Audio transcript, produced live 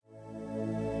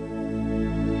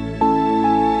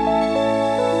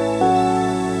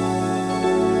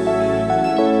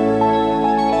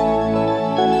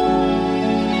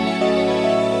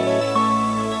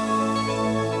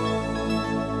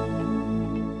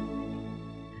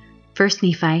1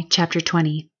 Nephi Chapter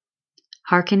 20.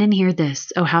 Hearken and hear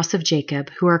this, O house of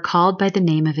Jacob, who are called by the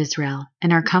name of Israel,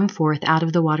 and are come forth out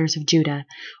of the waters of Judah,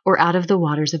 or out of the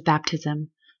waters of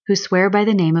baptism, who swear by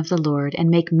the name of the Lord,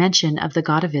 and make mention of the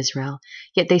God of Israel,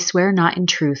 yet they swear not in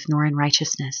truth nor in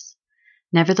righteousness.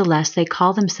 Nevertheless they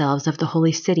call themselves of the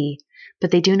holy city,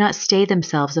 but they do not stay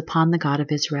themselves upon the God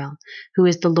of Israel, who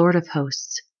is the Lord of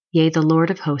hosts. Yea, the Lord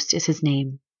of hosts is his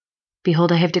name.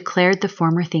 Behold, I have declared the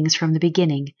former things from the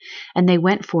beginning, and they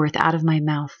went forth out of my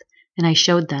mouth, and I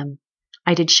showed them.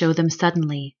 I did show them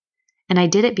suddenly. And I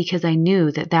did it because I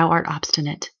knew that thou art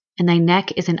obstinate, and thy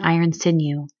neck is an iron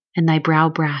sinew, and thy brow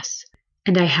brass.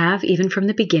 And I have even from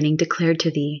the beginning declared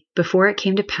to thee, before it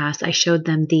came to pass I showed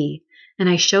them thee, and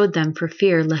I showed them for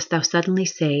fear lest thou suddenly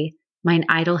say, Mine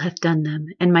idol hath done them,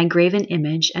 and my graven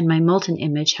image and my molten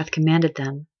image hath commanded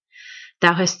them.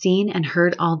 Thou hast seen and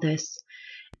heard all this,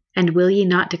 and will ye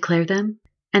not declare them?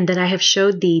 And that I have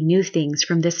showed thee new things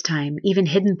from this time, even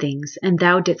hidden things, and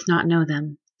thou didst not know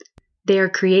them. They are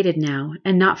created now,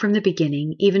 and not from the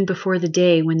beginning, even before the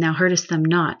day when thou heardest them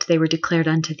not, they were declared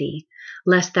unto thee,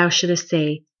 lest thou shouldest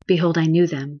say, Behold, I knew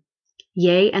them.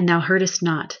 Yea, and thou heardest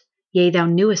not, yea, thou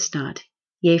knewest not,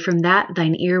 yea, from that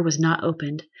thine ear was not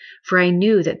opened. For I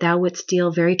knew that thou wouldst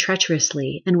deal very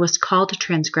treacherously, and wast called a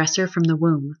transgressor from the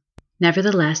womb.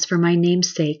 Nevertheless, for my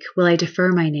name's sake will I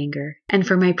defer mine anger, and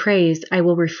for my praise I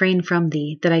will refrain from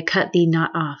thee, that I cut thee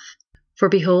not off. For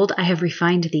behold, I have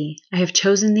refined thee, I have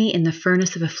chosen thee in the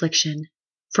furnace of affliction.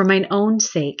 For mine own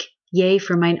sake, yea,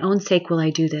 for mine own sake will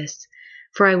I do this.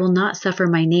 For I will not suffer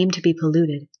my name to be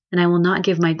polluted, and I will not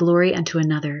give my glory unto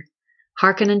another.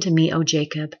 Hearken unto me, O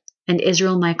Jacob, and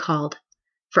Israel my called.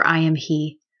 For I am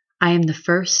he, I am the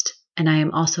first, and I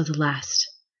am also the last.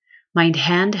 Mine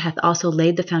hand hath also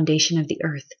laid the foundation of the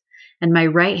earth, and my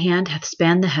right hand hath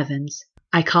spanned the heavens.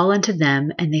 I call unto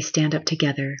them, and they stand up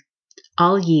together.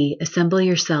 All ye, assemble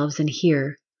yourselves and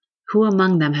hear. Who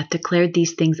among them hath declared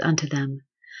these things unto them?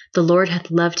 The Lord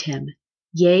hath loved him,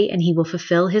 yea, and he will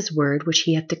fulfill his word which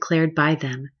he hath declared by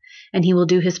them, and he will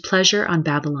do his pleasure on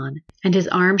Babylon, and his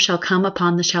arm shall come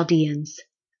upon the Chaldeans.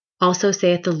 Also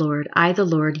saith the Lord, I the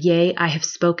Lord, yea, I have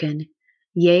spoken.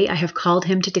 Yea, I have called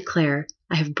him to declare,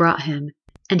 I have brought him,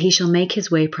 and he shall make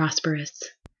his way prosperous.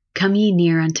 Come ye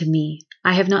near unto me.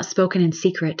 I have not spoken in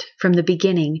secret. From the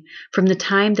beginning, from the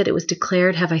time that it was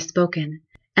declared have I spoken.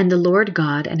 And the Lord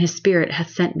God and his Spirit hath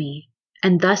sent me.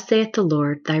 And thus saith the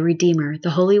Lord, thy Redeemer,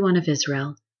 the Holy One of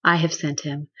Israel, I have sent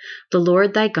him. The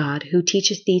Lord thy God, who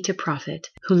teacheth thee to profit,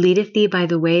 who leadeth thee by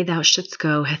the way thou shouldst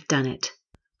go, hath done it.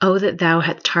 O that thou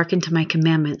hadst hearkened to my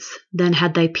commandments, then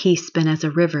had thy peace been as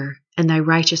a river, and thy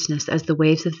righteousness as the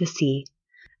waves of the sea.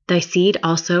 Thy seed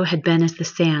also had been as the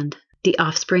sand, the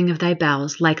offspring of thy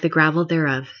bowels like the gravel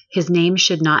thereof. His name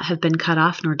should not have been cut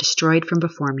off nor destroyed from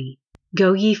before me.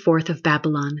 Go ye forth of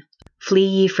Babylon. Flee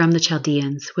ye from the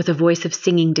Chaldeans. With a voice of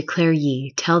singing declare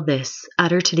ye, tell this,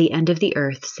 utter to the end of the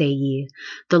earth, say ye,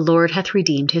 the Lord hath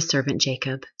redeemed his servant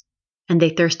Jacob. And they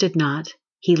thirsted not.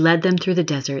 He led them through the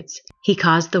deserts. He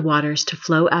caused the waters to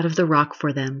flow out of the rock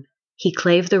for them. He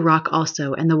clave the rock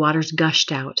also, and the waters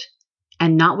gushed out.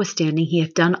 And notwithstanding he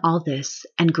hath done all this,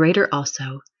 and greater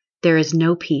also, there is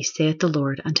no peace, saith the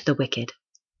Lord, unto the wicked.